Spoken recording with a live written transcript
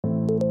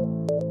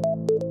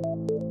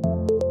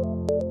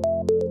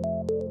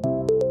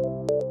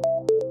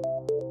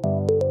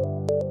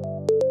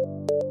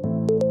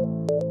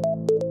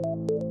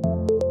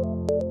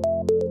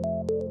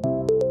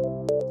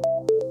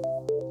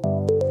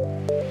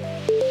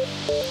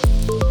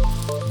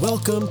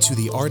Welcome to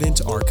the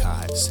Ardent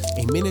Archives,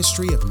 a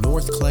ministry of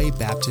North Clay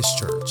Baptist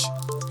Church.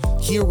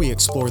 Here we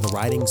explore the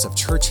writings of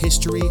church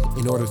history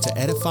in order to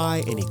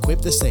edify and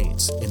equip the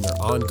saints in their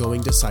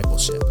ongoing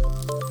discipleship.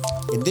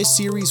 In this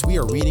series, we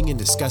are reading and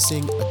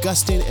discussing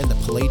Augustine and the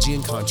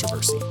Pelagian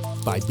Controversy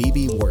by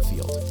B.B.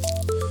 Warfield.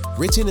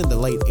 Written in the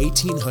late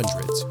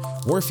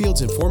 1800s,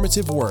 Warfield's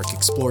informative work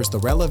explores the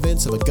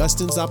relevance of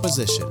Augustine's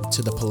opposition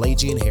to the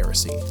Pelagian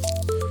heresy.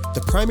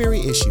 The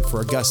primary issue for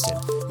Augustine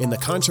in the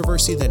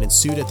controversy that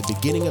ensued at the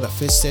beginning of the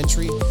 5th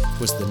century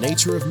was the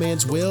nature of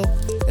man's will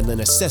and the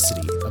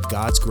necessity of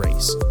God's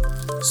grace.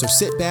 So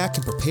sit back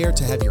and prepare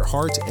to have your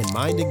heart and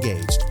mind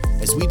engaged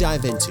as we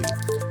dive into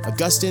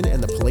Augustine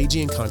and the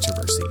Pelagian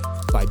Controversy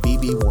by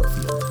B.B.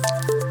 Warfield.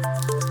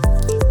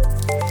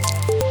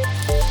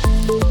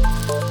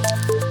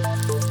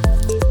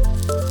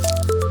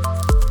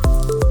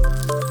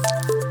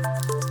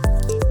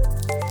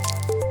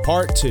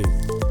 Part 2.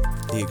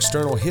 The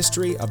external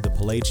history of the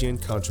Pelagian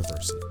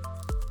controversy.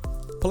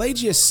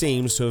 Pelagius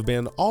seems to have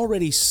been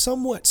already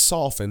somewhat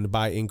softened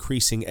by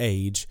increasing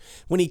age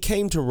when he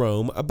came to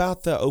Rome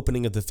about the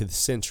opening of the 5th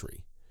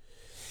century.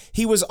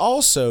 He was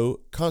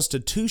also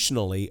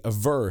constitutionally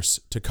averse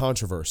to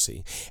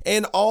controversy,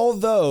 and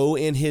although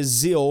in his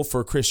zeal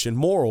for Christian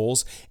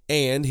morals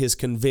and his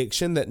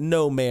conviction that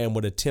no man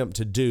would attempt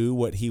to do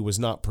what he was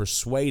not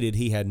persuaded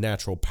he had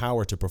natural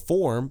power to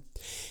perform,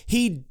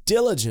 he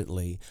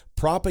diligently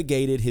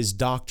propagated his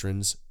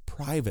doctrines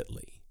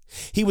privately.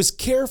 He was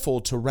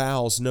careful to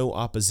rouse no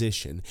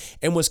opposition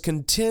and was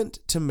content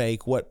to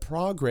make what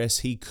progress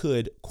he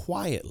could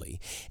quietly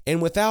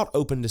and without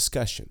open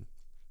discussion.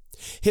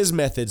 His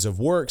methods of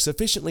work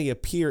sufficiently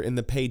appear in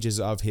the pages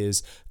of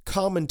his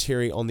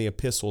Commentary on the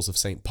Epistles of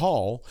St.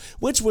 Paul,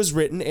 which was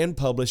written and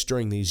published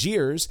during these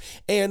years,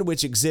 and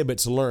which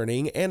exhibits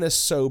learning and a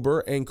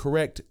sober and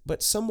correct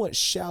but somewhat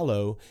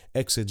shallow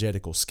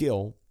exegetical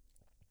skill.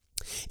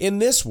 In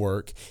this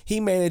work,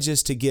 he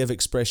manages to give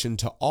expression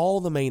to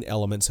all the main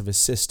elements of his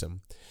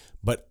system,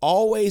 but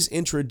always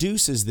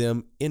introduces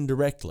them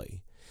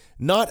indirectly,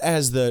 not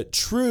as the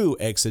true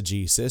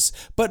exegesis,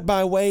 but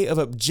by way of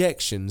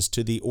objections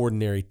to the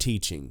ordinary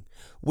teaching,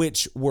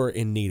 which were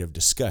in need of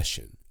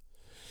discussion.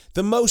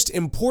 The most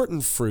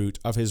important fruit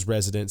of his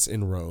residence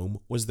in Rome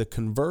was the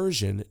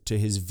conversion to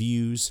his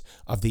views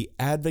of the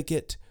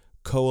advocate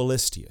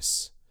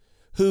Coelistius,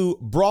 who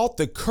brought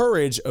the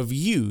courage of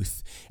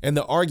youth and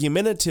the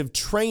argumentative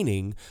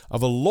training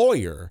of a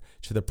lawyer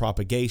to the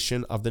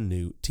propagation of the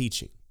new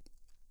teaching.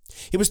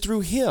 It was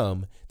through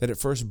him that it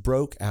first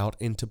broke out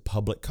into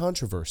public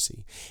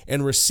controversy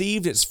and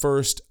received its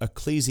first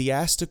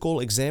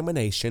ecclesiastical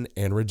examination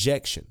and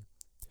rejection.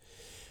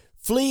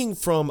 Fleeing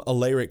from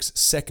Alaric's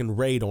second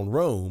raid on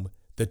Rome,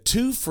 the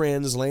two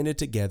friends landed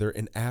together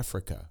in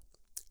Africa,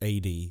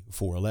 A.D.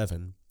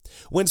 411,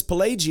 whence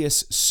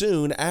Pelagius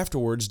soon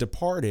afterwards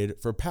departed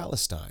for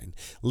Palestine,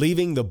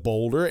 leaving the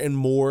bolder and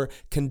more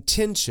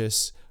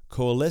contentious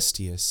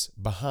Coelistius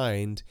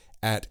behind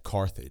at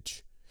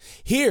Carthage.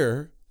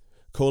 Here,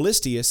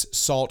 Coelistius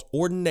sought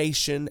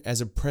ordination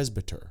as a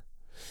presbyter,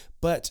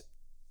 but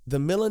the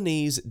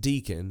Milanese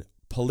deacon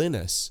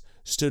Paulinus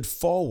stood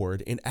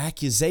forward in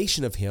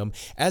accusation of him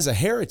as a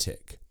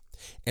heretic,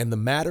 and the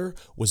matter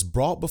was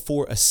brought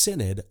before a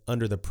synod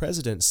under the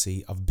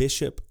presidency of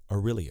Bishop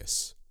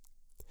Aurelius.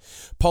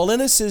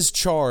 Paulinus's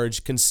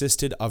charge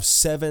consisted of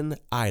 7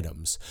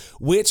 items,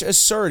 which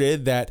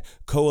asserted that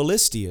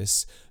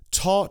Coelistius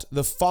taught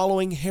the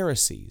following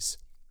heresies: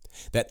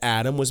 that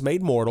Adam was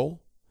made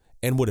mortal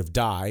and would have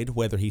died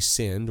whether he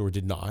sinned or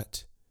did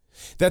not;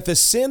 that the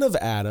sin of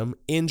Adam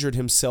injured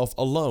himself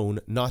alone,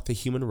 not the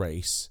human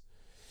race;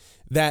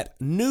 that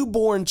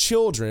newborn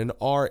children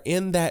are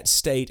in that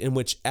state in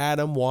which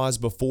Adam was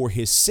before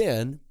his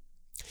sin;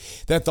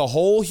 that the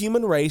whole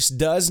human race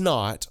does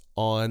not,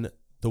 on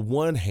the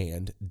one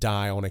hand,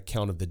 die on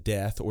account of the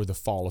death or the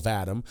fall of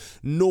Adam,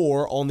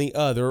 nor on the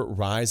other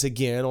rise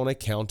again on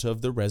account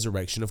of the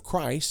resurrection of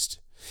Christ;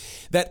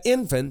 that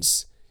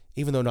infants,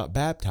 even though not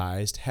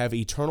baptized, have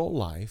eternal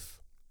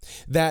life;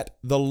 that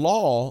the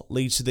law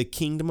leads to the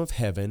kingdom of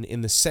heaven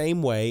in the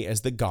same way as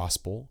the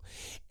gospel;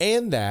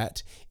 and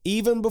that,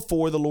 even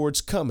before the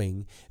Lord's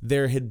coming,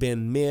 there had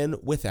been men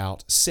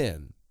without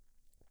sin.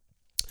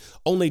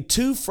 Only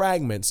 2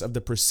 fragments of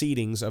the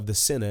proceedings of the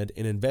synod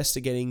in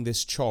investigating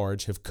this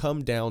charge have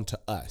come down to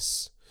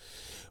us,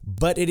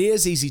 but it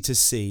is easy to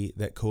see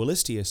that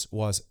Coelistius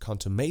was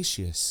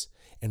contumacious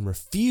and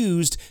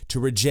refused to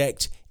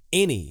reject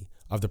any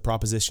of the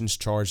propositions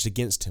charged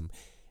against him,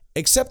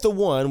 except the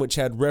one which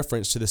had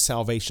reference to the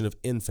salvation of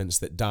infants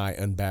that die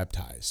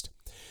unbaptized,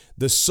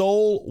 the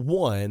sole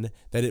one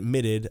that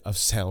admitted of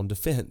sound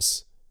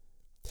defense.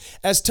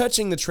 As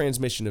touching the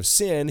transmission of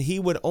sin, he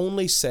would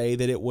only say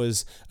that it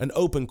was an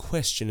open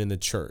question in the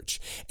church,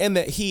 and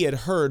that he had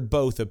heard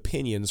both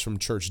opinions from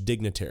church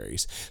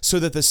dignitaries, so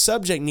that the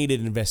subject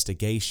needed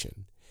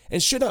investigation,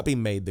 and should not be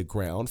made the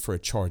ground for a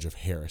charge of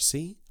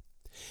heresy.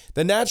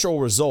 The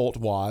natural result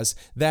was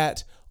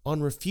that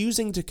on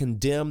refusing to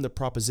condemn the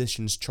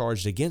propositions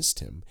charged against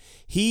him,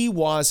 he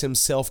was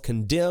himself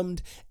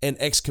condemned and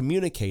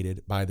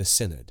excommunicated by the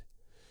synod.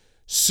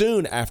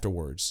 Soon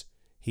afterwards,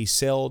 he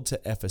sailed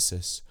to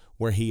Ephesus,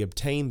 where he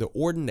obtained the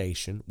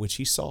ordination which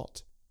he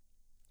sought.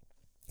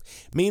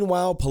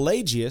 Meanwhile,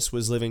 Pelagius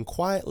was living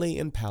quietly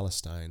in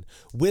Palestine,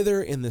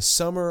 whither in the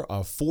summer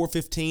of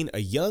 415 a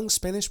young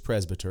Spanish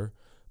presbyter,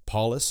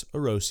 Paulus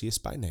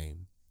Orosius by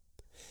name,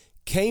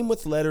 came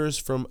with letters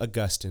from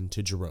Augustine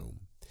to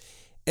Jerome,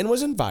 and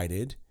was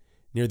invited,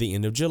 near the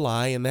end of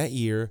July in that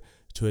year,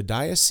 to a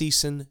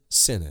diocesan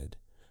synod,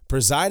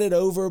 presided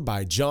over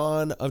by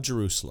John of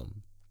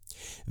Jerusalem.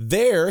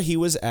 There he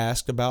was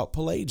asked about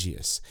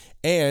Pelagius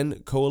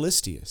and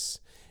Coelistius,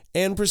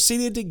 and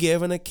proceeded to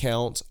give an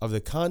account of the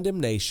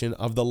condemnation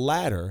of the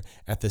latter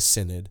at the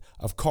Synod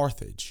of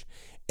Carthage,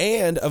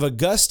 and of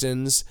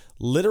Augustine's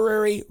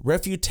literary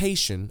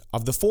refutation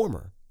of the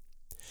former.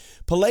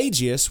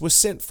 Pelagius was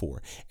sent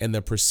for, and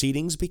the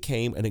proceedings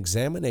became an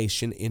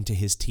examination into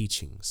his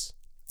teachings.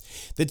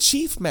 The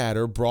chief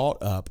matter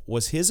brought up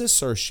was his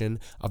assertion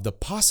of the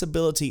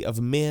possibility of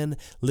men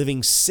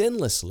living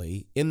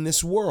sinlessly in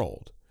this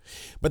world,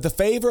 but the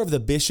favor of the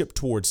bishop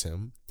towards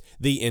him,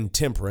 the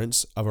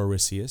intemperance of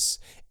Orosius,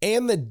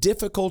 and the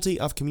difficulty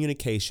of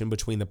communication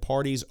between the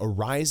parties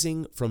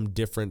arising from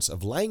difference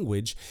of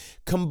language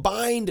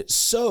combined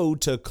so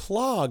to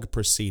clog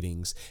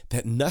proceedings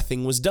that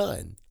nothing was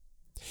done.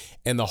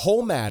 And the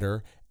whole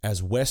matter,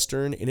 as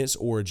Western in its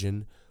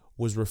origin,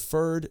 was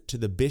referred to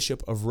the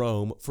Bishop of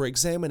Rome for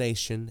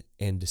examination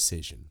and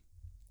decision.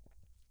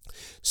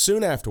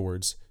 Soon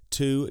afterwards,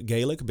 two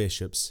Gallic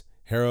bishops,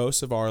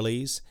 Hieros of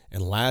Arles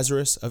and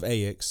Lazarus of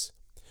Aix,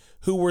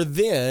 who were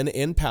then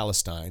in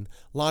Palestine,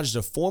 lodged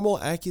a formal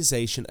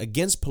accusation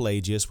against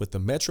Pelagius with the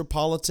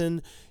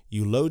Metropolitan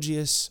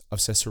Eulogius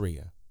of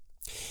Caesarea.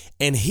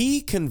 And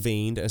he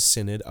convened a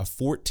synod of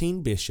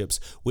 14 bishops,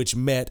 which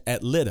met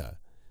at Lydda,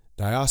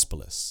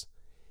 Diospolis,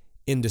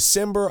 in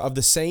December of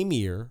the same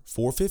year,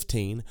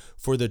 415,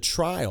 for the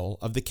trial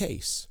of the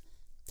case.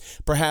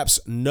 Perhaps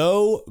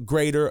no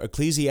greater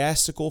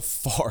ecclesiastical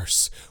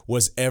farce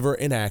was ever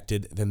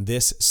enacted than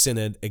this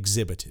synod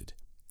exhibited.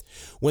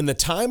 When the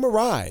time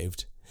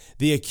arrived,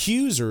 the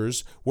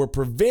accusers were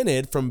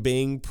prevented from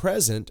being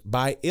present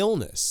by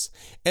illness,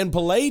 and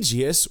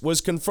Pelagius was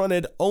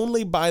confronted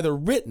only by the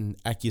written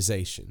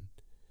accusation.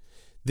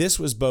 This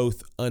was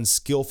both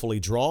unskillfully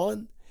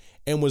drawn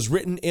and was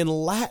written in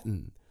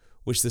Latin,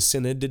 which the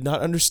synod did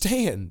not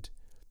understand.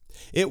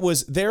 It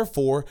was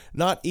therefore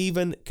not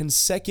even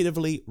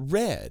consecutively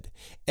read,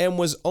 and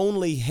was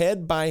only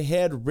head by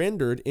head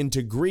rendered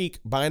into Greek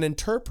by an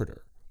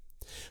interpreter.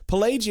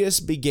 Pelagius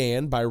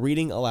began by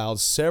reading aloud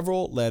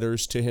several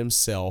letters to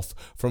himself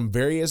from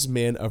various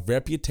men of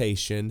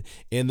reputation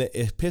in the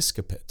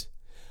episcopate,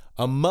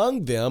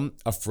 among them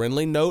a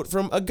friendly note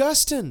from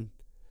Augustine.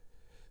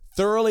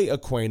 Thoroughly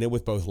acquainted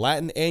with both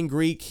Latin and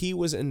Greek, he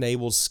was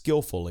enabled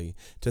skillfully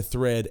to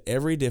thread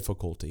every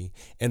difficulty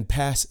and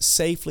pass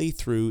safely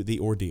through the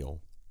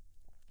ordeal.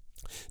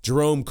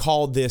 Jerome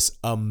called this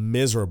a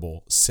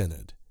miserable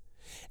synod,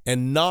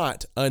 and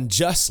not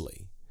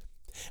unjustly.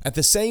 At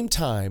the same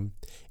time,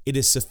 it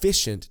is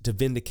sufficient to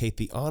vindicate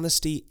the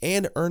honesty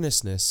and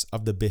earnestness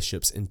of the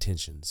bishop's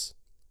intentions,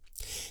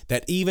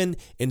 that even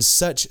in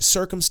such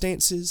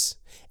circumstances,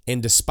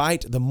 and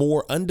despite the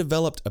more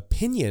undeveloped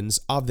opinions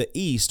of the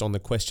East on the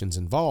questions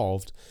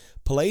involved,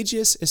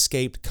 Pelagius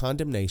escaped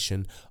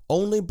condemnation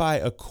only by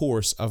a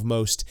course of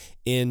most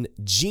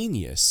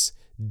ingenious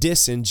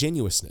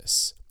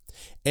disingenuousness,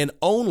 and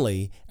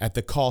only at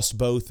the cost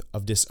both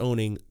of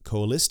disowning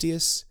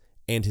Coelistius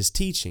and his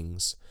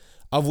teachings,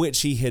 of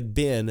which he had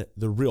been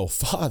the real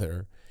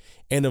father,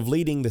 and of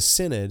leading the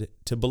synod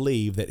to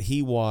believe that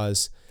he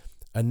was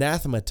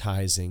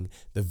anathematizing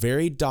the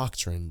very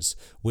doctrines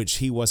which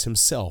he was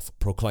himself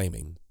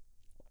proclaiming.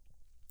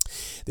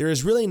 There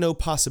is really no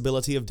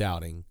possibility of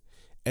doubting,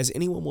 as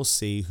anyone will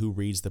see who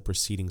reads the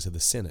proceedings of the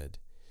synod,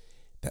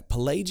 that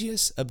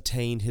Pelagius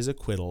obtained his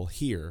acquittal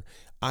here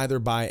either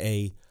by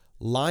a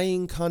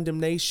lying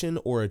condemnation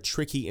or a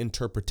tricky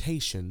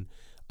interpretation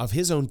of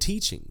his own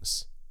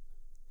teachings.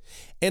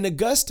 And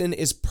Augustine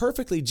is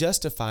perfectly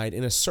justified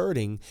in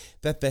asserting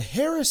that the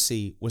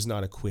heresy was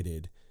not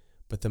acquitted,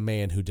 but the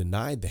man who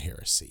denied the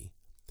heresy,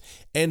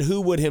 and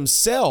who would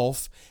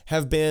himself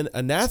have been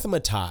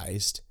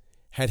anathematized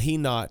had he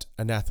not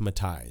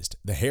anathematized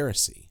the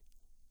heresy.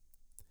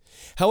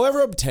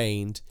 However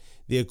obtained,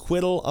 the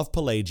acquittal of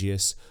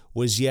Pelagius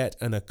was yet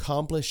an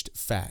accomplished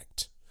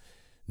fact.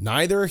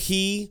 Neither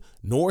he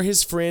nor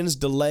his friends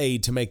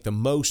delayed to make the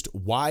most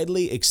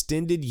widely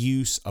extended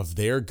use of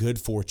their good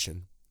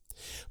fortune.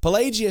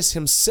 Pelagius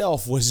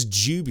himself was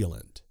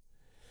jubilant.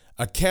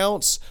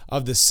 Accounts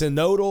of the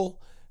synodal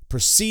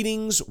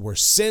proceedings were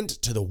sent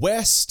to the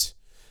West,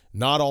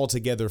 not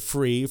altogether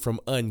free from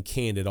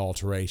uncandid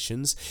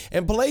alterations,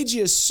 and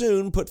Pelagius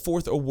soon put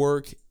forth a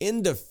work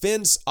in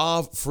defense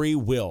of free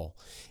will,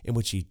 in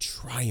which he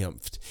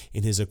triumphed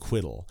in his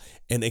acquittal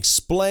and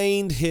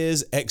explained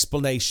his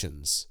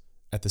explanations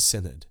at the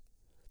synod.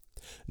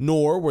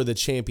 nor were the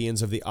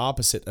champions of the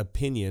opposite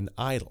opinion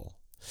idle.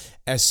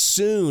 As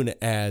soon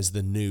as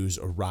the news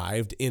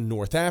arrived in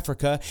North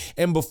Africa,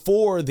 and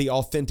before the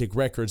authentic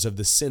records of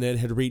the synod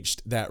had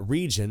reached that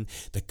region,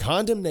 the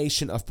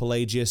condemnation of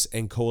Pelagius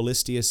and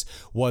Coelistius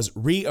was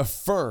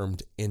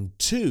reaffirmed in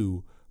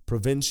two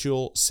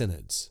provincial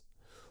synods,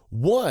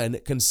 one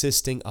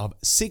consisting of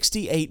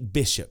 68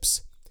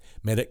 bishops,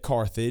 met at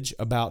Carthage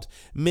about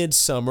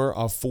midsummer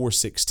of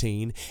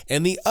 416,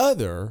 and the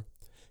other,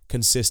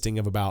 consisting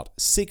of about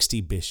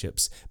 60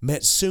 bishops,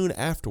 met soon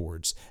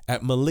afterwards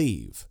at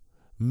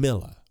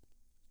Mila.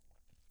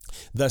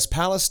 Thus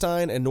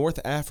Palestine and North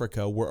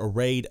Africa were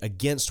arrayed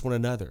against one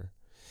another,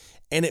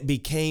 and it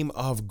became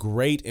of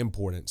great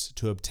importance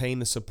to obtain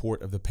the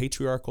support of the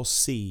Patriarchal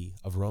See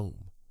of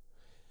Rome.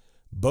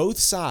 Both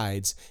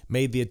sides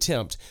made the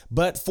attempt,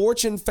 but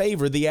fortune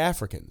favored the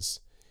Africans.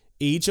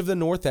 Each of the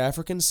North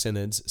African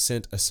synods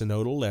sent a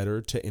synodal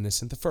letter to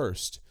Innocent I,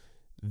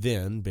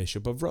 then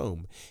Bishop of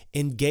Rome,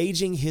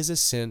 engaging his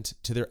assent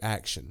to their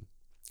action.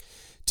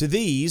 To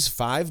these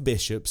 5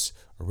 bishops,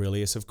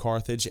 Aurelius of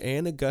Carthage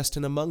and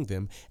Augustine among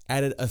them,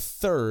 added a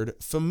third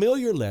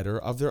familiar letter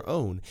of their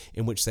own,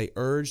 in which they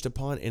urged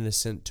upon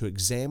Innocent to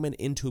examine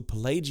into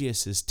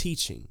Pelagius's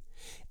teaching,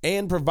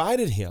 and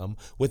provided him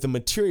with the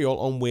material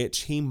on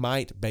which he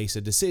might base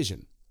a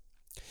decision.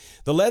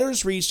 The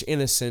letters reached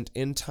Innocent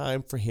in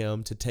time for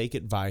him to take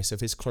advice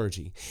of his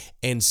clergy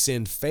and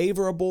send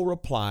favorable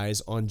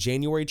replies on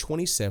January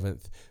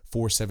 27th,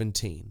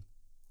 417.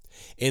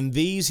 In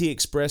these he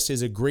expressed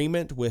his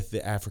agreement with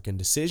the African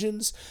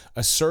decisions,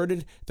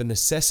 asserted the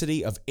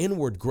necessity of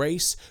inward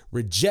grace,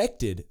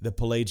 rejected the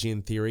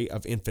Pelagian theory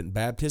of infant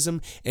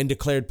baptism, and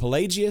declared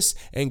Pelagius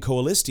and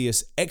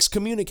Coelistius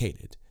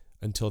excommunicated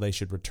until they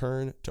should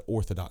return to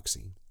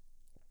orthodoxy.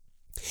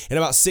 In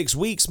about 6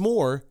 weeks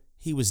more,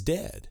 he was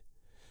dead.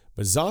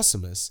 But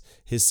Zosimus,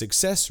 his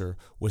successor,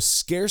 was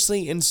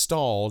scarcely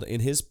installed in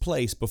his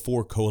place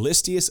before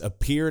Coelistius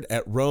appeared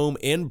at Rome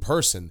in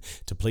person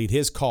to plead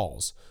his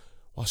cause,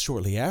 while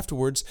shortly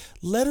afterwards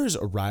letters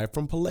arrived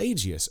from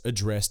Pelagius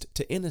addressed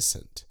to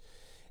Innocent.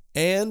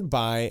 And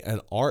by an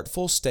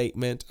artful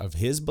statement of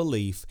his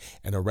belief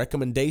and a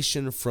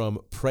recommendation from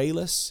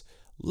Pralus,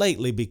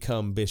 lately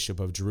become Bishop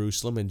of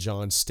Jerusalem in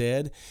John's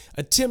stead,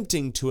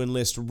 attempting to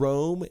enlist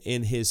Rome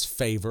in his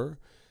favor,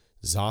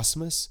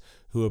 Zosimus,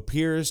 who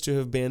appears to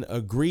have been a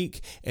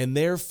Greek and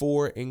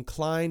therefore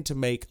inclined to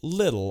make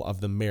little of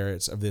the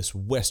merits of this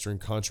Western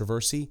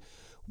controversy,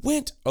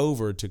 went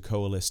over to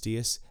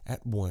Coelistius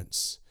at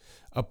once,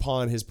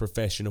 upon his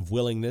profession of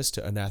willingness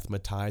to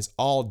anathematize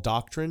all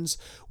doctrines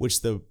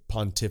which the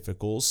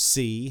pontifical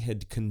see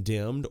had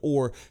condemned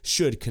or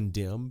should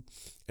condemn,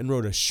 and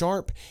wrote a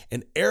sharp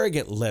and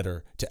arrogant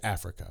letter to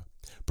Africa,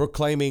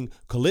 proclaiming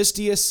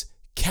Coelistius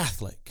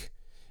Catholic,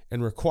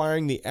 and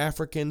requiring the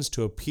Africans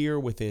to appear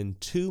within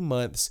 2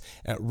 months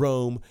at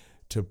Rome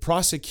to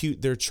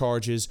prosecute their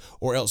charges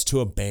or else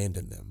to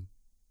abandon them.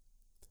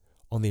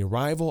 On the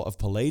arrival of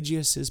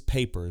Pelagius's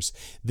papers,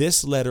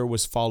 this letter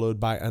was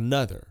followed by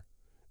another,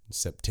 in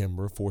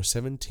September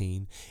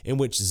 417, in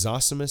which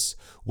Zosimus,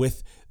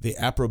 with the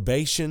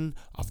approbation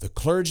of the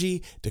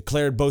clergy,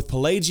 declared both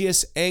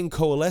Pelagius and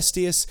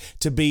Coelistius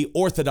to be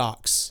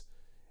orthodox,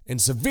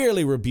 and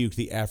severely rebuked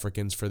the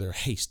Africans for their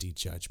hasty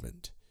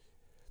judgment.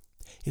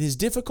 It is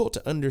difficult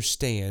to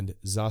understand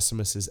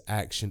Zosimus's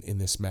action in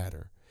this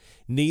matter.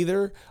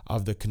 Neither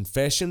of the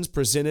confessions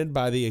presented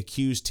by the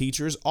accused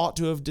teachers ought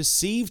to have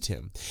deceived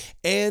him,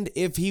 and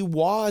if he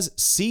was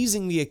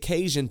seizing the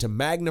occasion to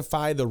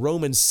magnify the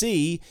Roman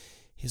See,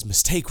 his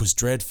mistake was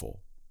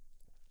dreadful.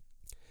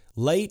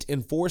 Late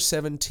in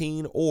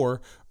 417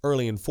 or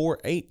early in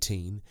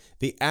 418,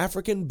 the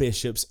African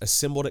bishops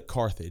assembled at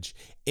Carthage,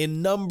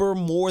 in number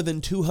more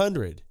than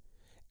 200,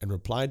 and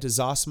replied to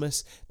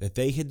Zosimus that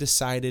they had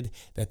decided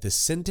that the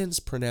sentence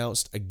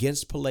pronounced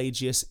against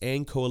Pelagius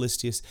and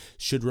Coelistius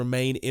should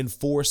remain in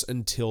force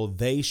until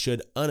they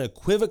should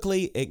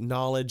unequivocally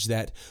acknowledge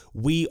that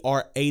we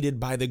are aided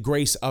by the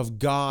grace of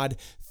God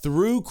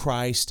through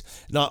Christ,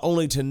 not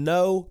only to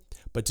know,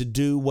 but to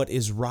do what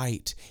is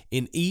right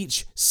in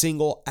each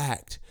single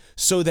act,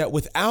 so that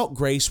without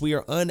grace we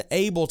are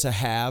unable to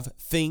have,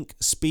 think,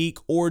 speak,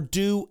 or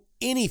do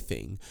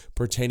anything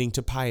pertaining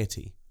to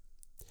piety.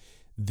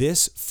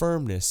 This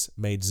firmness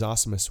made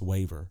Zosimus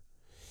waver.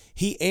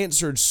 He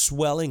answered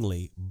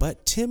swellingly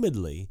but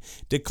timidly,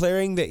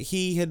 declaring that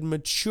he had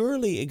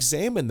maturely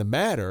examined the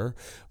matter,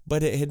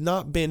 but it had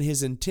not been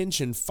his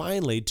intention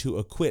finally to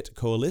acquit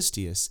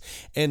Coelistius,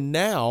 and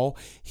now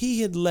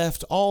he had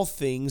left all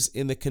things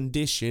in the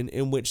condition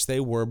in which they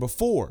were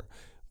before,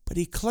 but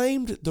he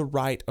claimed the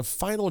right of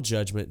final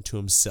judgment to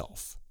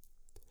himself.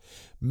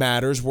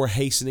 Matters were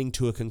hastening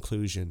to a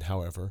conclusion,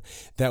 however,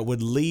 that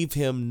would leave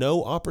him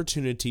no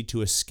opportunity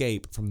to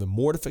escape from the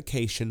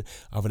mortification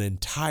of an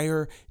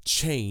entire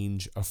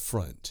change of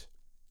front.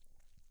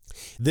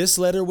 This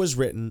letter was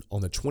written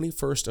on the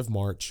 21st of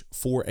March,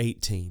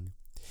 418.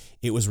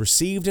 It was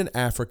received in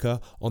Africa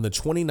on the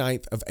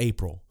 29th of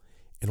April,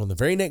 and on the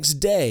very next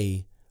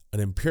day, an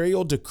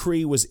imperial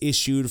decree was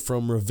issued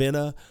from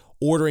Ravenna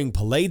ordering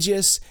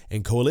Pelagius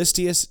and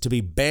Coelistius to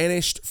be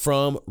banished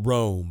from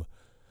Rome,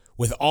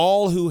 with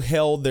all who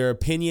held their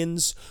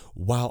opinions,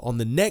 while on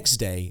the next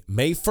day,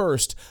 May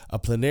 1st, a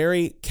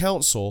plenary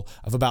council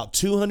of about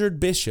 200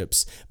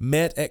 bishops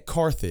met at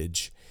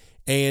Carthage,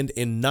 and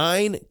in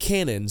 9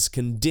 canons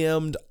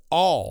condemned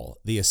all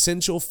the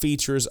essential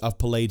features of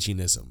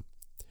Pelagianism.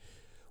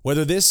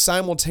 Whether this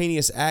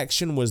simultaneous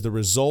action was the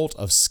result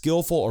of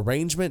skillful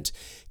arrangement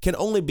can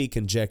only be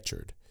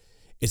conjectured.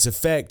 Its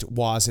effect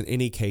was in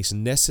any case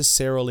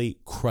necessarily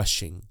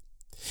crushing.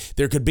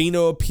 There could be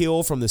no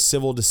appeal from the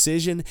civil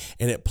decision,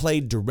 and it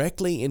played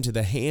directly into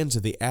the hands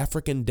of the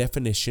African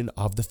definition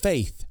of the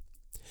faith.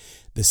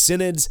 The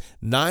Synod's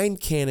 9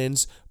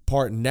 canons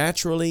part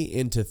naturally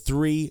into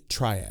 3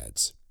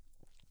 triads.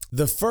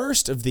 The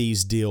first of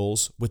these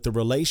deals with the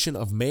relation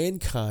of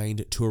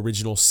mankind to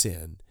original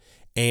sin,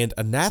 and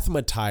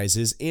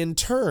anathematizes in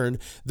turn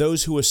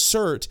those who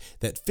assert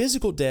that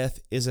physical death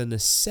is a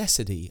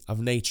necessity of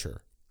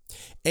nature,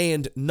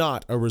 and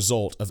not a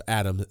result of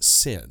Adam's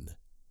sin.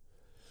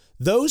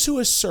 Those who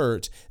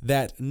assert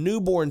that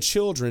newborn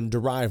children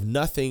derive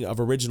nothing of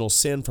original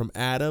sin from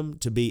Adam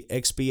to be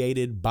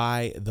expiated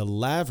by the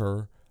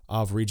laver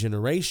of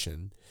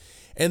regeneration,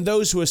 and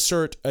those who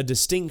assert a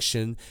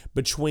distinction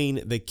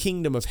between the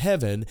kingdom of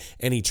heaven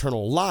and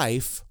eternal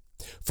life,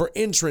 for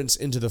entrance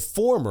into the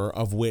former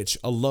of which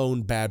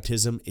alone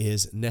baptism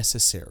is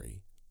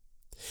necessary.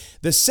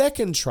 The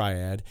second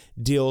triad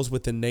deals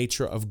with the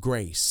nature of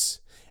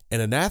grace,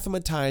 and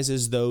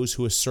anathematizes those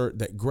who assert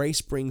that grace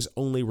brings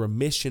only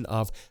remission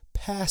of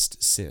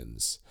past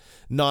sins,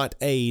 not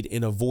aid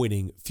in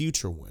avoiding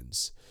future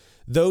ones.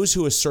 Those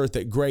who assert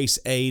that grace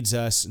aids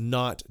us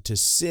not to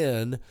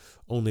sin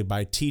only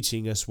by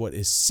teaching us what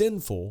is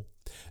sinful,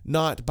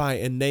 not by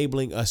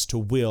enabling us to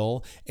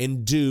will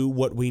and do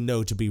what we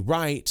know to be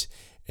right,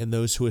 and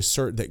those who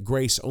assert that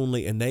grace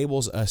only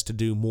enables us to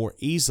do more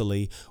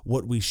easily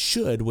what we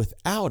should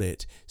without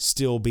it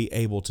still be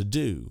able to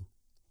do.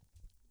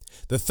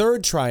 The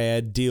third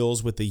triad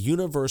deals with the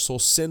universal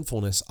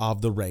sinfulness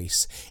of the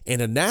race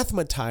and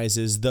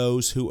anathematizes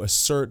those who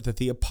assert that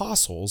the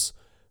apostles,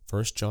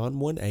 1 John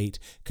 1:8,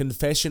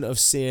 confession of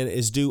sin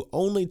is due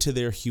only to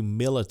their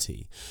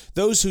humility.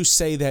 Those who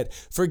say that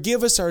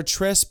forgive us our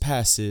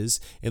trespasses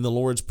in the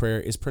Lord's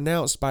Prayer is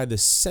pronounced by the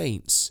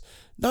saints,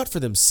 not for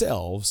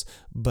themselves,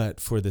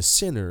 but for the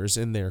sinners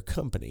in their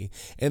company.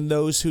 And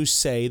those who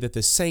say that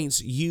the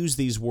saints use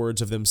these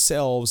words of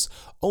themselves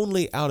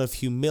only out of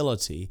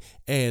humility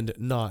and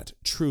not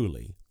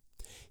truly.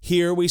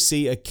 Here we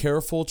see a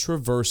careful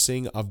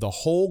traversing of the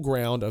whole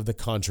ground of the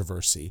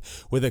controversy,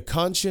 with a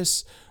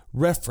conscious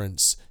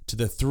reference to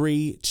the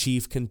 3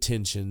 chief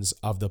contentions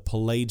of the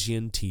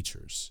Pelagian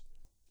teachers.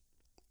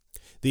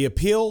 The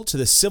appeal to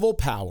the civil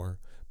power,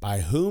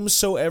 by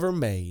whomsoever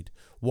made,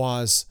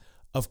 was,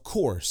 of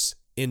course,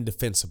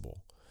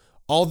 indefensible,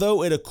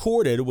 although it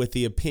accorded with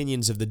the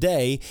opinions of the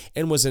day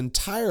and was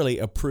entirely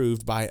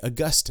approved by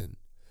Augustine.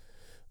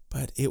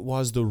 But it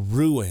was the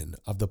ruin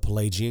of the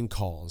Pelagian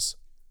cause.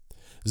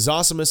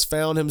 Zosimus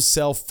found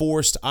himself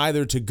forced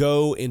either to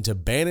go into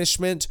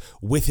banishment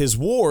with his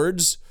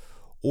wards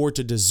or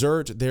to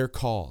desert their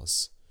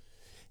cause.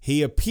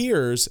 He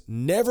appears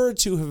never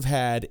to have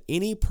had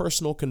any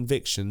personal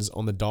convictions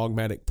on the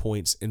dogmatic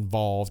points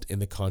involved in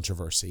the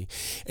controversy,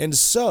 and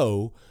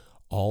so,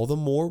 all the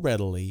more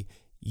readily,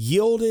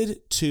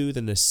 yielded to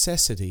the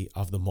necessity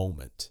of the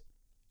moment.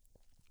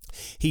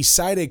 He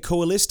cited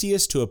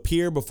Coelistius to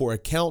appear before a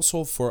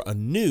council for a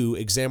new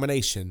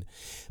examination,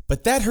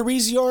 but that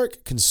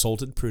heresiarch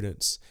consulted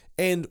prudence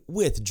and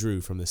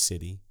withdrew from the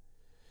city.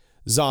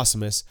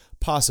 Zosimus,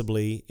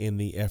 possibly in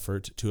the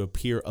effort to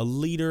appear a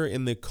leader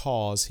in the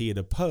cause he had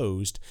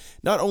opposed,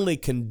 not only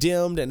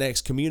condemned and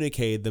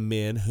excommunicated the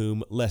men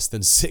whom less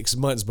than 6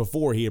 months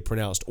before he had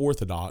pronounced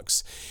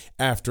orthodox,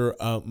 after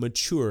a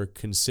mature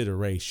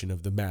consideration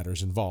of the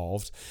matters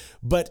involved,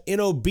 but in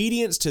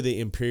obedience to the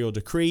imperial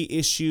decree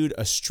issued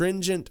a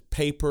stringent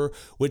paper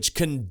which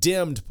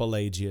condemned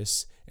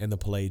Pelagius and the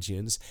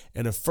Pelagians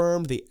and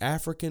affirmed the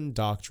African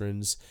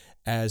doctrines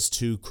as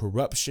to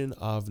corruption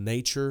of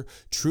nature,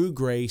 true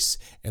grace,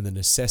 and the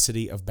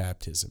necessity of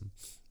baptism.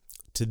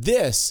 To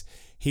this,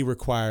 he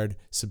required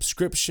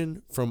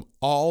subscription from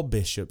all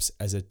bishops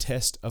as a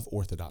test of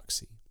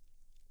orthodoxy.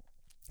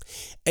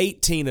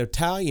 18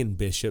 Italian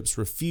bishops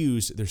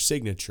refused their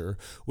signature,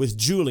 with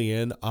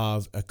Julian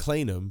of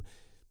Eclanum,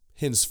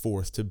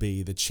 henceforth to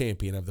be the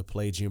champion of the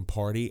Pelagian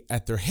party,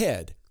 at their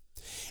head,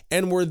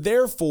 and were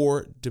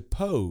therefore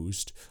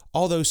deposed,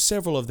 although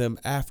several of them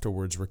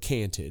afterwards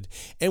recanted,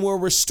 and were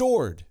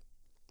restored.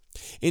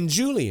 In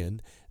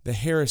Julian, the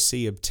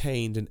heresy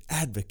obtained an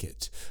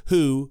advocate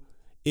who,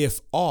 if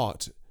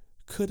aught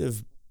could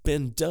have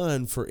been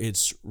done for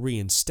its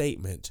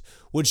reinstatement,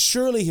 would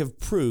surely have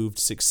proved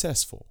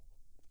successful.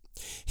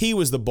 He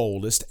was the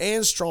boldest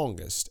and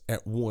strongest,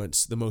 at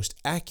once the most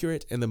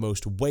accurate and the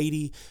most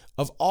weighty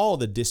of all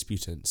the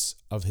disputants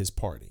of his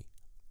party.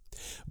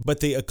 But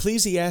the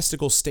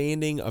ecclesiastical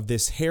standing of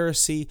this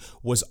heresy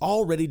was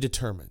already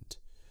determined.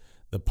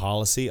 The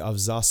policy of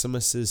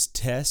Zosimus's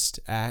Test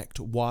Act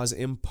was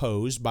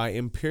imposed by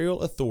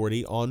imperial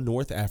authority on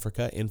North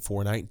Africa in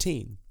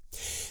 419.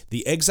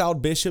 The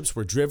exiled bishops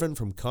were driven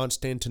from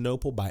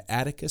Constantinople by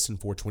Atticus in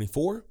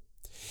 424,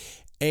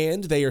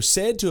 and they are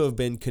said to have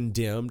been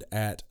condemned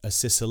at a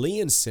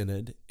Sicilian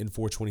synod in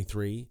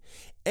 423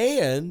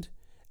 and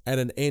at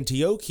an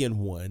Antiochian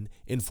one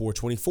in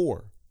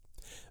 424.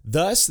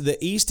 Thus,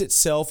 the East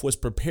itself was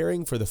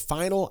preparing for the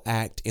final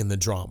act in the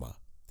drama.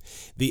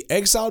 The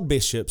exiled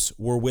bishops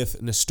were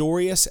with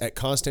Nestorius at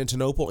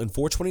Constantinople in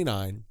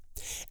 429,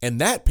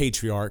 and that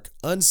patriarch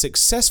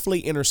unsuccessfully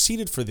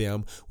interceded for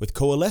them with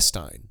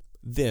Coelestine,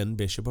 then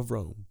Bishop of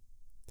Rome.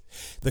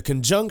 The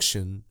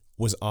conjunction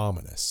was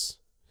ominous.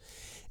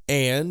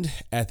 And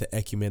at the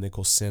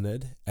Ecumenical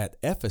Synod at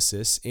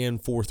Ephesus in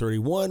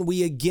 431,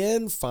 we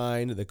again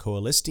find the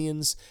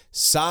Coelistians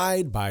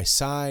side by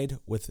side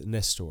with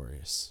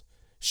Nestorius,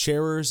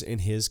 sharers in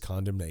his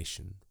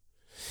condemnation.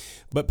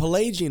 But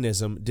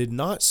Pelagianism did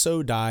not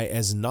so die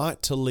as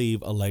not to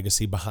leave a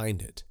legacy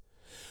behind it.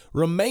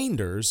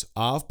 Remainders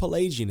of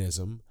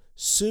Pelagianism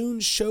soon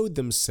showed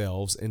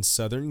themselves in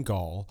southern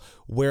Gaul,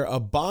 where a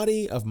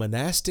body of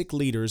monastic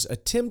leaders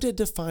attempted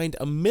to find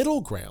a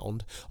middle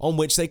ground on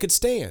which they could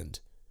stand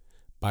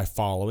by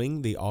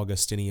following the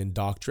Augustinian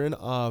doctrine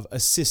of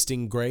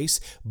assisting grace,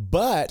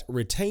 but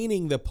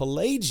retaining the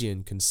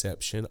Pelagian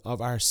conception of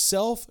our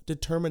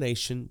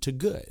self-determination to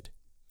good.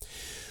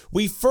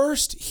 We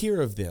first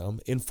hear of them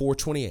in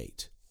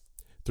 428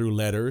 through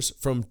letters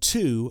from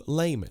two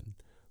laymen,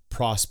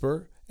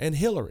 Prosper and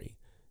Hilary,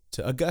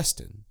 to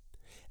Augustine,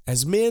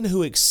 as men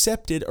who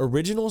accepted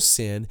original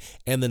sin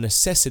and the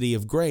necessity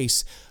of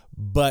grace,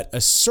 but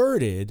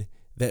asserted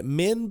that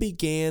men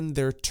began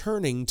their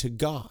turning to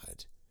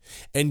God,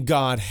 and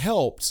God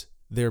helped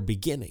their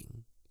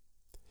beginning.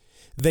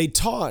 They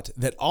taught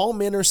that all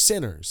men are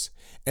sinners,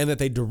 and that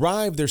they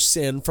derive their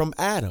sin from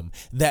Adam,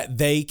 that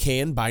they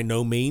can by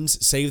no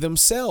means save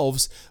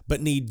themselves,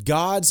 but need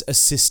God's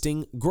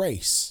assisting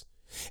grace,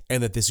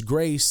 and that this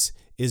grace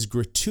is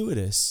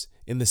gratuitous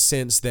in the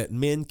sense that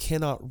men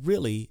cannot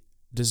really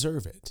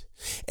deserve it,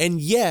 and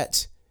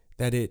yet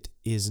that it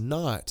is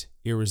not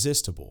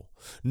irresistible,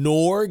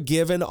 nor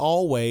given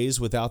always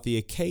without the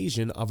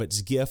occasion of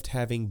its gift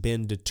having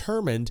been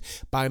determined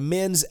by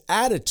men's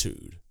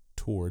attitude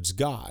towards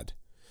God,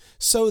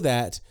 so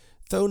that,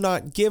 though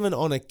not given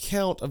on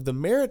account of the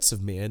merits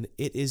of men,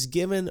 it is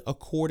given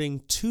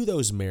according to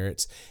those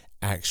merits,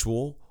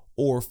 actual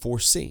or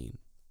foreseen.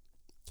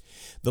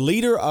 The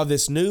leader of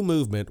this new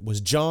movement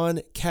was John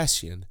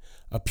Cassian,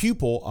 a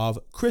pupil of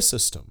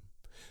Chrysostom,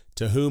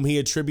 to whom he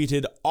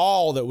attributed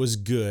all that was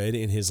good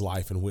in his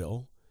life and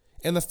will,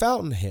 and the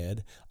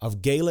fountainhead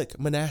of Gallic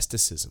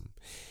monasticism,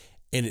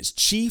 and its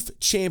chief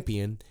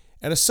champion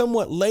at a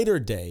somewhat later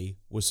day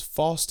was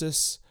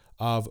Faustus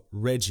of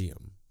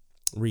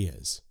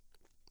Ries.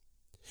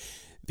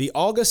 The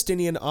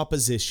Augustinian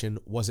opposition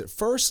was at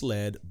first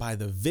led by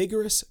the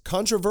vigorous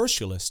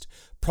controversialist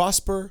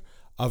Prosper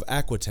of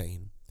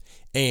Aquitaine,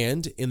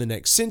 and in the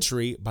next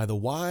century by the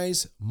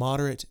wise,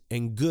 moderate,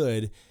 and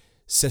good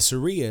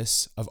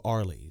Caesarius of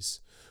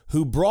Arles,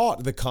 who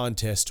brought the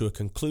contest to a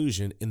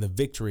conclusion in the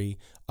victory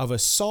of a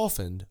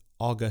softened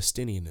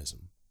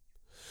Augustinianism.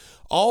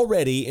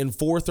 Already in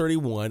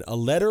 431, a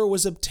letter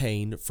was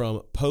obtained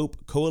from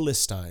Pope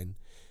Coelestine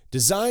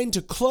designed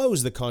to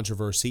close the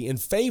controversy in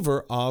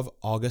favor of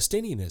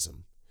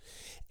Augustinianism.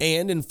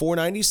 And in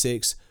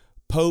 496,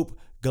 Pope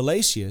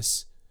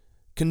Gelasius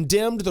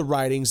condemned the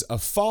writings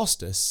of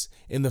Faustus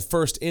in the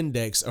first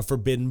index of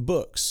forbidden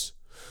books,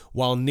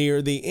 while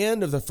near the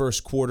end of the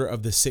first quarter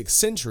of the 6th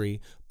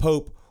century,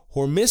 Pope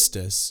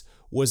Hormisdas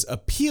was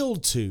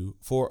appealed to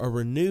for a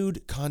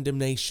renewed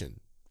condemnation.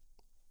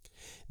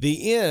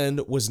 The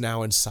end was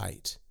now in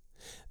sight.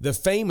 The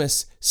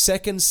famous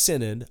Second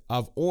Synod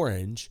of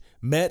Orange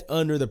met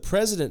under the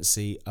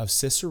presidency of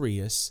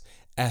Caesarius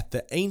at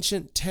the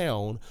ancient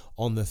town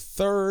on the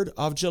 3rd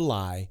of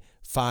July,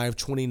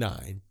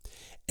 529,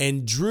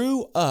 and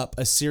drew up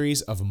a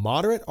series of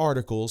moderate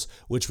articles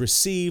which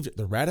received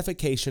the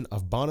ratification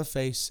of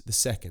Boniface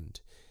II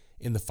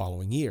in the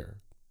following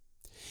year.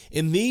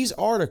 In these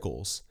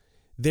articles,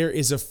 there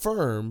is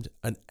affirmed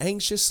an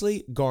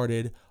anxiously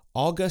guarded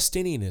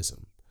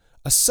Augustinianism,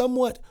 a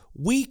somewhat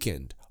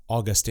weakened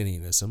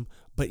Augustinianism,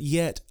 but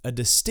yet a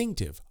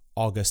distinctive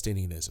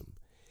Augustinianism.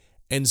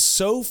 And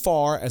so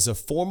far as a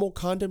formal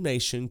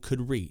condemnation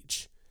could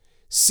reach,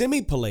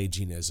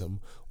 semi-Pelagianism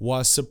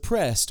was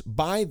suppressed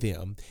by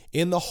them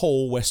in the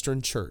whole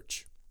Western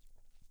Church.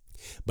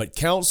 But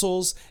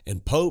councils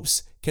and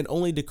popes can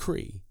only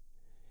decree,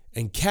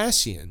 and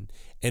Cassian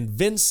and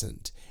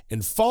Vincent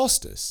and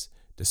Faustus,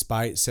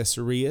 despite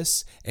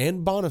Caesarius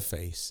and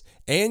Boniface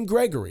and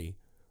Gregory,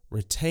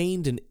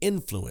 retained an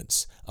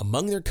influence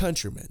among their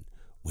countrymen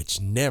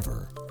which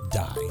never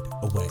died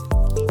away.